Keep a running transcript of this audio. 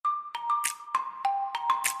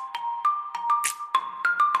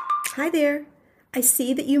Hi there. I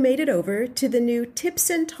see that you made it over to the new Tips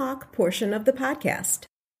and Talk portion of the podcast.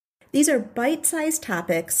 These are bite-sized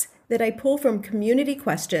topics that I pull from community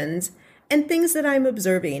questions and things that I'm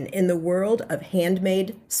observing in the world of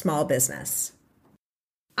handmade small business.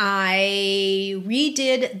 I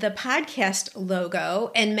redid the podcast logo,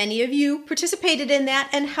 and many of you participated in that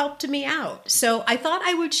and helped me out. So I thought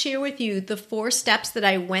I would share with you the 4 steps that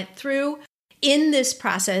I went through in this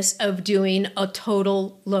process of doing a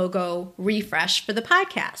total logo refresh for the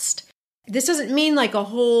podcast. This doesn't mean like a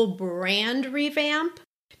whole brand revamp,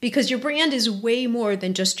 because your brand is way more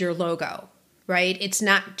than just your logo, right? It's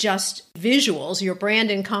not just visuals. Your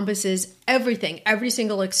brand encompasses everything, every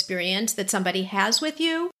single experience that somebody has with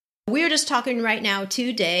you. We're just talking right now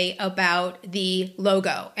today about the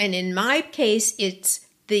logo. And in my case, it's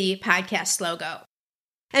the podcast logo.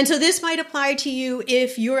 And so this might apply to you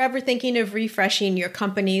if you're ever thinking of refreshing your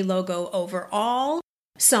company logo overall,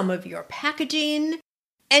 some of your packaging,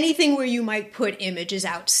 anything where you might put images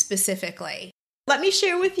out specifically. Let me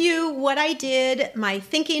share with you what I did, my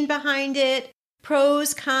thinking behind it,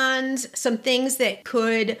 pros, cons, some things that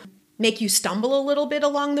could make you stumble a little bit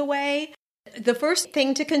along the way. The first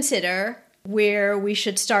thing to consider, where we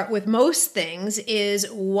should start with most things, is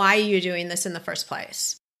why you're doing this in the first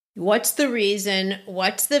place. What's the reason?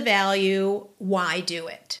 What's the value? Why do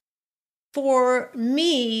it? For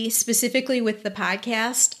me, specifically with the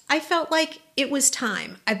podcast, I felt like it was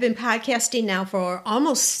time. I've been podcasting now for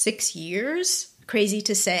almost 6 years, crazy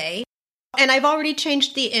to say. And I've already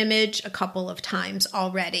changed the image a couple of times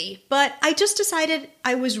already. But I just decided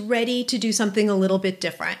I was ready to do something a little bit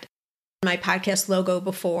different. My podcast logo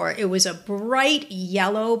before, it was a bright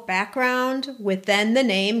yellow background with then the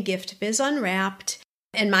name Gift Biz Unwrapped.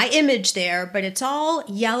 And my image there, but it's all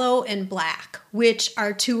yellow and black, which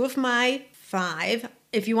are 2 of my 5.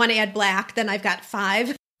 If you want to add black, then I've got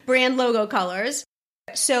 5 brand logo colors.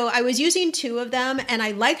 So I was using 2 of them, and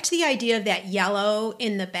I liked the idea of that yellow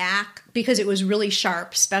in the back because it was really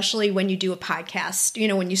sharp, especially when you do a podcast. You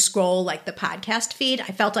know, when you scroll like the podcast feed,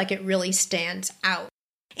 I felt like it really stands out.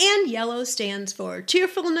 And yellow stands for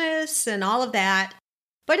cheerfulness and all of that,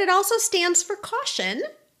 but it also stands for caution.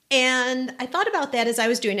 And I thought about that as I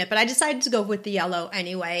was doing it, but I decided to go with the yellow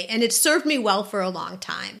anyway, and it served me well for a long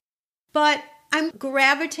time. But I'm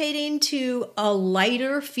gravitating to a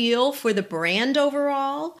lighter feel for the brand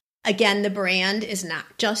overall. Again, the brand is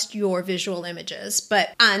not just your visual images,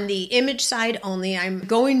 but on the image side only, I'm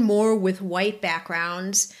going more with white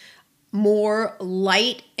backgrounds, more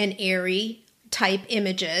light and airy type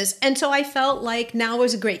images. And so I felt like now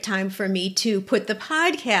was a great time for me to put the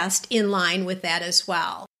podcast in line with that as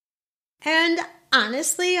well. And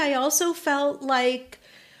honestly, I also felt like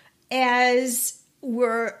as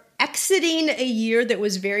we're exiting a year that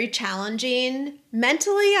was very challenging,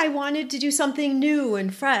 mentally I wanted to do something new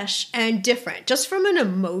and fresh and different, just from an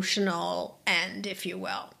emotional end, if you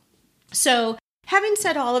will. So having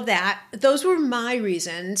said all of that, those were my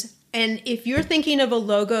reasons. And if you're thinking of a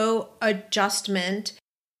logo adjustment,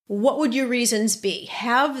 what would your reasons be?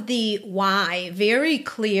 Have the why very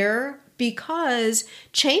clear, because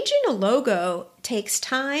changing a logo takes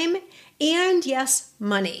time and, yes,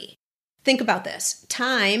 money. Think about this.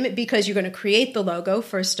 Time, because you're going to create the logo,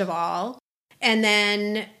 first of all, and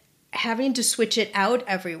then having to switch it out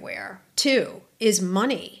everywhere, too, is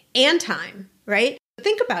money and time, right?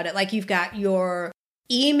 Think about it like you've got your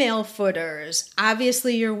email footers,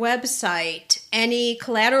 obviously your website, any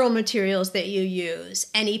collateral materials that you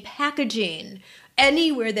use, any packaging,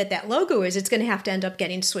 anywhere that logo is, it's going to have to end up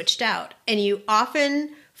getting switched out. And you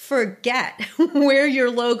often forget where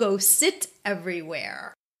your logo sits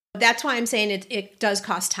everywhere. That's why I'm saying it does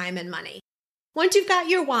cost time and money. Once you've got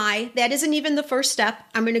your why, that isn't even the first step.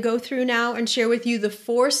 I'm going to go through now and share with you the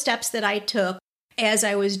 4 steps that I took as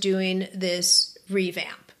I was doing this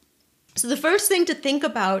revamp. So the first thing to think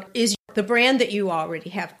about is the brand that you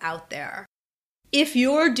already have out there. If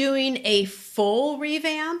you're doing a full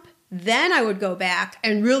revamp, then I would go back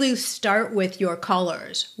and really start with your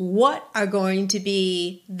colors. What are going to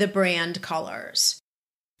be the brand colors?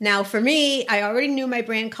 Now, for me, I already knew my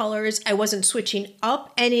brand colors. I wasn't switching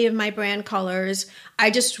up any of my brand colors.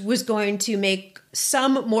 I just was going to make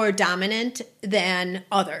some more dominant than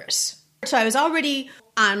others. So I was already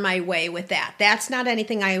on my way with that. That's not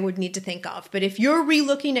anything I would need to think of. But if you're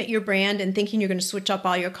re-looking at your brand and thinking you're going to switch up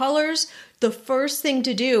all your colors, the first thing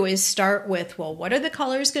to do is start with, well, what are the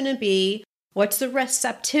colors going to be? What's the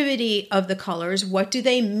receptivity of the colors? What do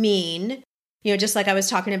they mean? You know, just like I was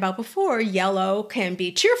talking about before, yellow can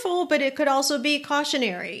be cheerful, but it could also be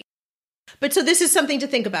cautionary. But so this is something to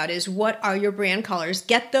think about, is what are your brand colors?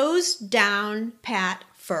 Get those down pat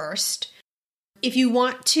first. If you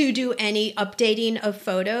want to do any updating of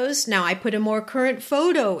photos, now I put a more current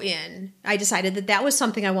photo in. I decided that that was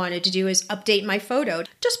something I wanted to do, is update my photo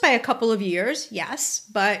just by a couple of years, yes,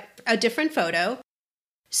 but a different photo.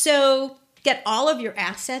 So get all of your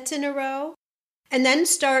assets in a row and then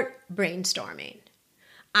start brainstorming.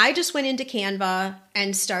 I just went into Canva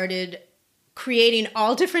and started creating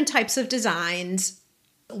all different types of designs,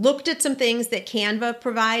 looked at some things that Canva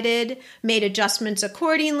provided, made adjustments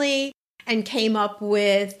accordingly, and came up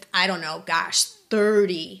with,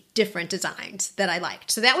 30 different designs that I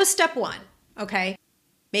liked. So that was step one, okay?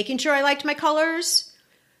 Making sure I liked my colors,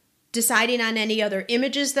 deciding on any other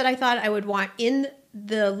images that I thought I would want in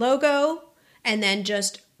the logo, and then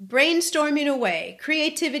just brainstorming away.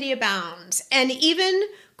 Creativity abounds. And even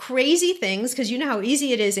crazy things, because you know how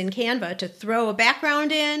easy it is in Canva to throw a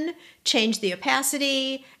background in, change the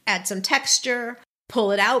opacity, add some texture,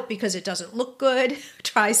 pull it out because it doesn't look good,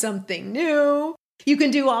 try something new. You can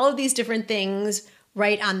do all of these different things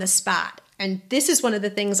right on the spot. And this is one of the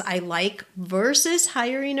things I like versus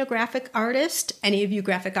hiring a graphic artist. Any of you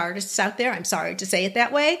graphic artists out there, I'm sorry to say it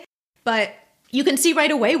that way, but you can see right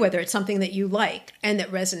away whether it's something that you like and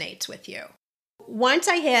that resonates with you. Once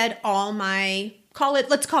I had all my,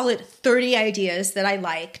 let's call it 30 ideas that I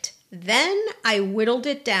liked, then I whittled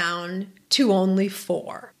it down to only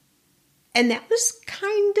 4. And that was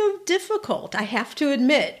kind of difficult, I have to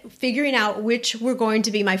admit, figuring out which were going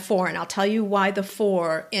to be my 4. And I'll tell you why the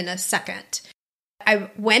 4 in a second. I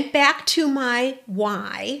went back to my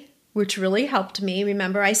why, which really helped me.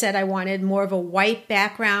 Remember, I said I wanted more of a white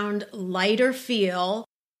background, lighter feel.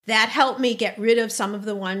 That helped me get rid of some of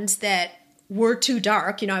the ones that were too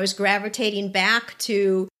dark. I was gravitating back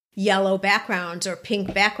to yellow backgrounds or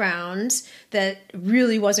pink backgrounds that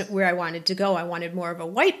really wasn't where I wanted to go. I wanted more of a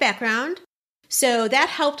white background. So that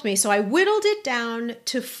helped me. So I whittled it down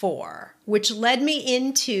to 4, which led me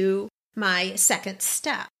into my second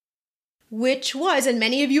step, which was, and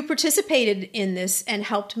many of you participated in this and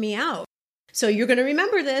helped me out. So you're going to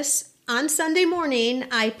remember this. On Sunday morning,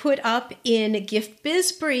 I put up in Gift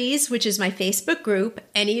Biz Breeze, which is my Facebook group.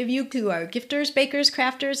 Any of you who are gifters, bakers,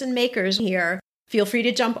 crafters, and makers here, feel free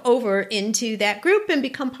to jump over into that group and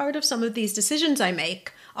become part of some of these decisions I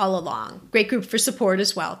make all along. Great group for support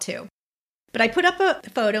as well, too. But I put up a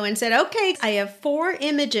photo and said, okay, I have 4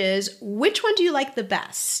 images. Which one do you like the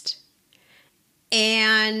best?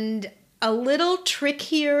 And a little trick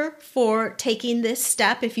here for taking this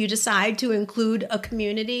step, if you decide to include a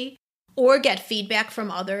community or get feedback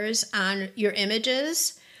from others on your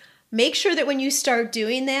images, make sure that when you start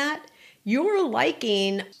doing that, you're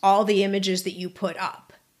liking all the images that you put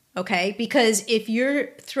up, okay? Because if you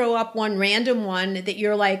throw up one random one that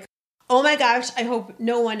you're like, oh my gosh, I hope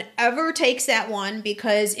no one ever takes that one,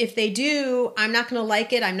 because if they do, I'm not going to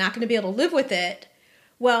like it. I'm not going to be able to live with it.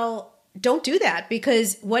 Well, don't do that,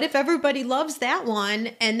 because what if everybody loves that one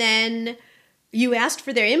and then you asked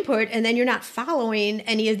for their input and then you're not following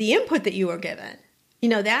any of the input that you were given?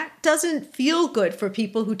 That doesn't feel good for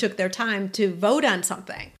people who took their time to vote on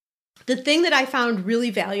something. The thing that I found really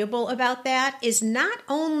valuable about that is not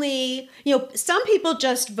only, some people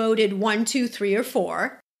just voted 1, 2, 3, or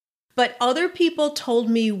 4, but other people told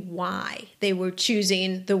me why they were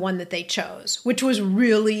choosing the one that they chose, which was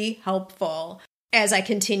really helpful as I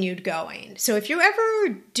continued going. So if you're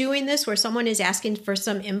ever doing this where someone is asking for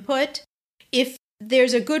some input, if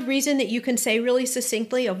there's a good reason that you can say really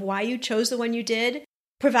succinctly of why you chose the one you did,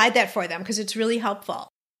 provide that for them, because it's really helpful.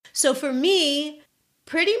 So for me,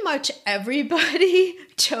 pretty much everybody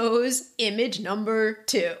chose image number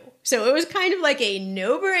 2. So it was kind of like a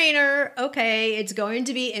no-brainer. Okay, it's going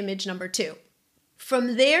to be image number 2.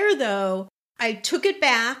 From there, though, I took it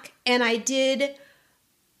back and I did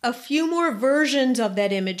a few more versions of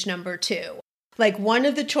that image number 2. Like one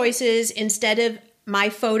of the choices, instead of my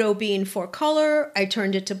photo being 4 color, I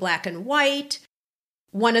turned it to black and white.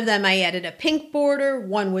 One of them, I added a pink border.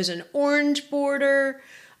 One was an orange border.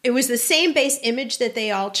 It was the same base image that they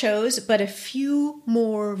all chose, but a few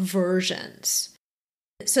more versions.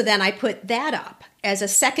 So then I put that up as a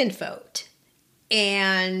second vote.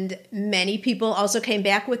 And many people also came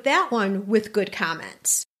back with that one with good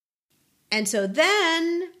comments. And so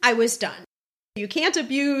then I was done. You can't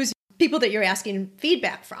abuse people that you're asking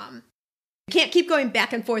feedback from. You can't keep going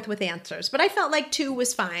back and forth with answers. But I felt like 2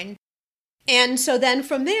 was fine. And so then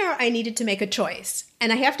from there, I needed to make a choice.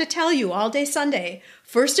 And I have to tell you, all day Sunday,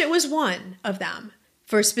 first it was one of them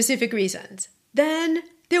for specific reasons. Then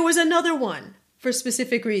there was another one for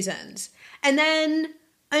specific reasons. And then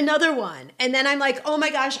another one. And then I'm like, oh my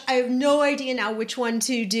gosh, I have no idea now which one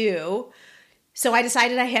to do. So I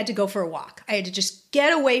decided I had to go for a walk. I had to just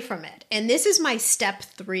get away from it. And this is my step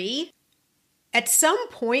 3. At some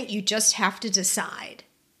point, you just have to decide,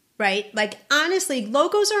 right? Like, honestly,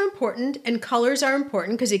 logos are important and colors are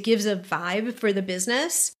important because it gives a vibe for the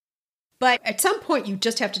business. But at some point, you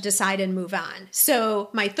just have to decide and move on. So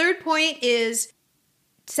my third point is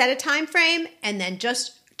set a time frame and then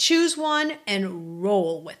just choose one and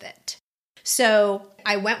roll with it. So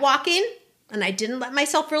I went walking and I didn't let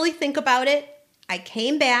myself really think about it. I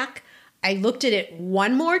came back. I looked at it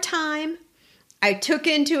one more time. I took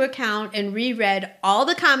into account and reread all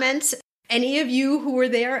the comments. Any of you who were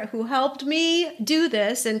there who helped me do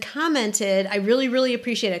this and commented, I really, really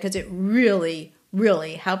appreciate it because it really,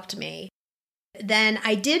 really helped me. Then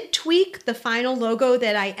I did tweak the final logo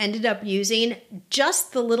that I ended up using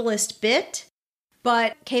just the littlest bit,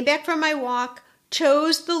 but came back from my walk,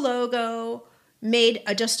 chose the logo, made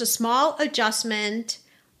just a small adjustment,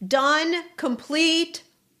 done, complete,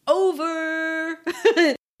 over.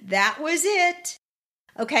 That was it.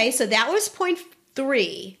 Okay, so that was point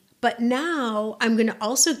 3, but now I'm going to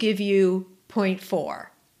also give you point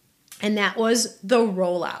 4, and that was the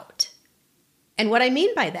rollout. And what I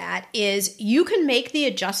mean by that is you can make the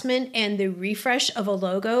adjustment and the refresh of a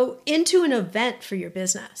logo into an event for your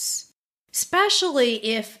business, especially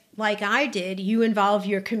if, like I did, you involve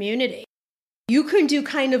your community. You can do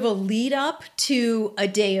kind of a lead up to a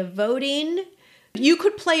day of voting. You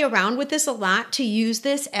could play around with this a lot to use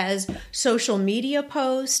this as social media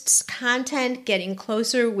posts, content, getting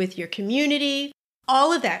closer with your community,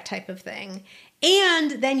 all of that type of thing.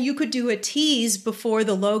 And then you could do a tease before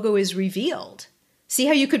the logo is revealed. See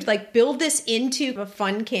how you could like build this into a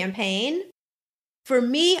fun campaign? For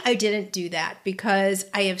me, I didn't do that because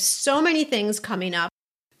I have so many things coming up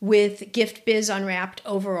with Gift Biz Unwrapped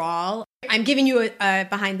overall. I'm giving you a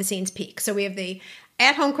behind the scenes peek. So we have the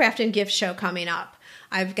At Home Craft and Gift Show coming up.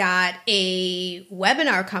 I've got a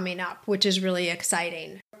webinar coming up, which is really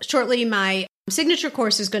exciting. Shortly, my signature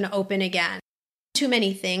course is going to open again. Too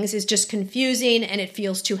many things is just confusing and it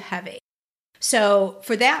feels too heavy. So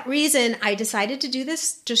for that reason, I decided to do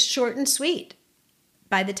this just short and sweet.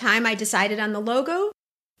 By the time I decided on the logo,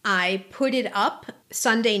 I put it up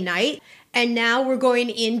Sunday night, and now we're going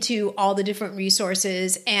into all the different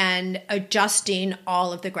resources and adjusting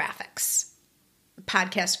all of the graphics.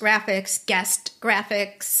 Podcast graphics, guest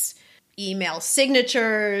graphics, email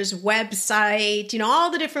signatures, website, all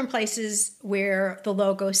the different places where the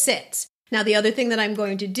logo sits. Now, the other thing that I'm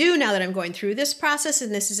going to do now that I'm going through this process,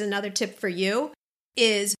 and this is another tip for you,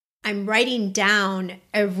 is I'm writing down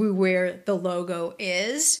everywhere the logo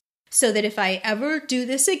is so that if I ever do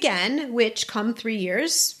this again, which come 3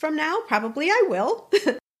 years from now, probably I will,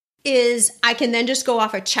 is I can then just go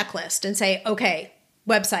off a checklist and say, okay,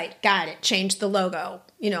 website, got it, change the logo.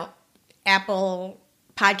 Apple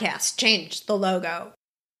Podcasts, change the logo.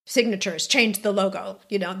 Signatures, change the logo,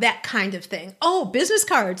 that kind of thing. Oh, business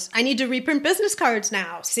cards. I need to reprint business cards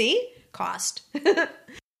now. See? Cost.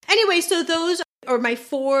 Anyway, so those are my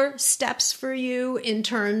 4 steps for you in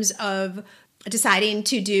terms of deciding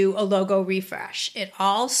to do a logo refresh. It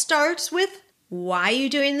all starts with why are you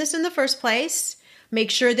doing this in the first place?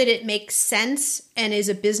 Make sure that it makes sense and is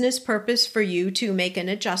a business purpose for you to make an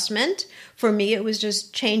adjustment. For me, it was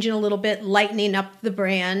just changing a little bit, lightening up the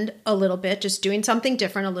brand a little bit, just doing something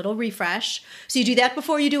different, a little refresh. So you do that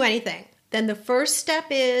before you do anything. Then the first step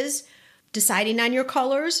is deciding on your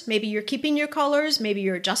colors. Maybe you're keeping your colors. Maybe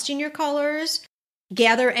you're adjusting your colors.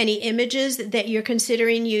 Gather any images that you're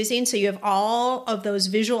considering using so you have all of those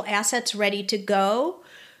visual assets ready to go.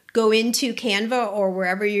 Go into Canva or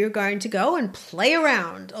wherever you're going to go and play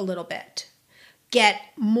around a little bit. Get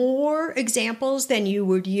more examples than you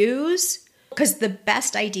would use because the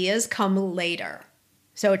best ideas come later.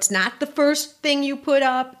 So it's not the first thing you put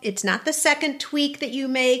up. It's not the second tweak that you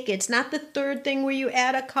make. It's not the third thing where you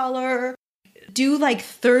add a color. Do like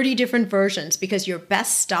 30 different versions because your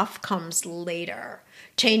best stuff comes later.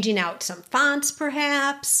 Changing out some fonts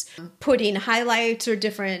perhaps, putting highlights or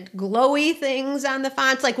different glowy things on the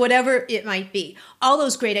fonts, like whatever it might be. All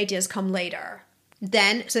those great ideas come later.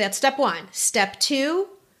 Then, so that's step 1. Step 2,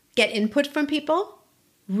 get input from people.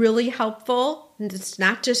 Really helpful. And it's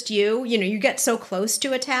not just you. You get so close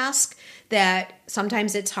to a task that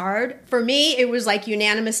sometimes it's hard. For me, it was like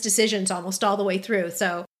unanimous decisions almost all the way through.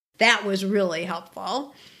 So that was really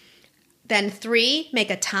helpful. Then 3, make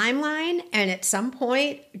a timeline, and at some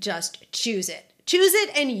point, just choose it. Choose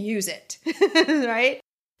it and use it, right?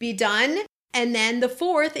 Be done. And then the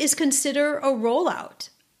 4th is consider a rollout,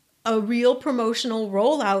 a real promotional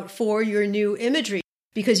rollout for your new imagery.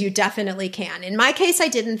 because you definitely can. In my case, I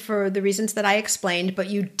didn't for the reasons that I explained, but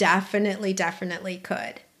you definitely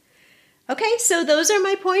could. Okay, so those are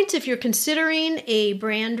my points if you're considering a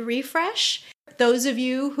brand refresh. Those of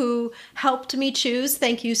you who helped me choose,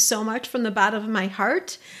 thank you so much from the bottom of my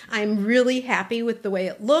heart. I'm really happy with the way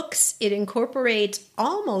it looks. It incorporates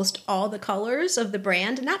almost all the colors of the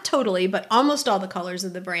brand, not totally, but almost all the colors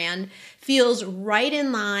of the brand. Feels right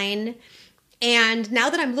in line. And now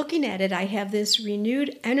that I'm looking at it, I have this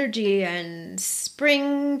renewed energy and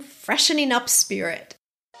spring freshening up spirit.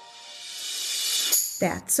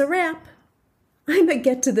 That's a wrap. I'm a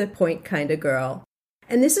get-to-the-point kind of girl.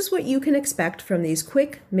 And this is what you can expect from these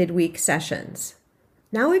quick midweek sessions.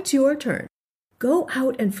 Now it's your turn. Go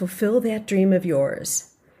out and fulfill that dream of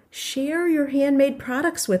yours. Share your handmade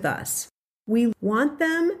products with us. We want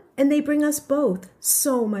them, and they bring us both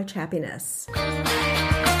so much happiness.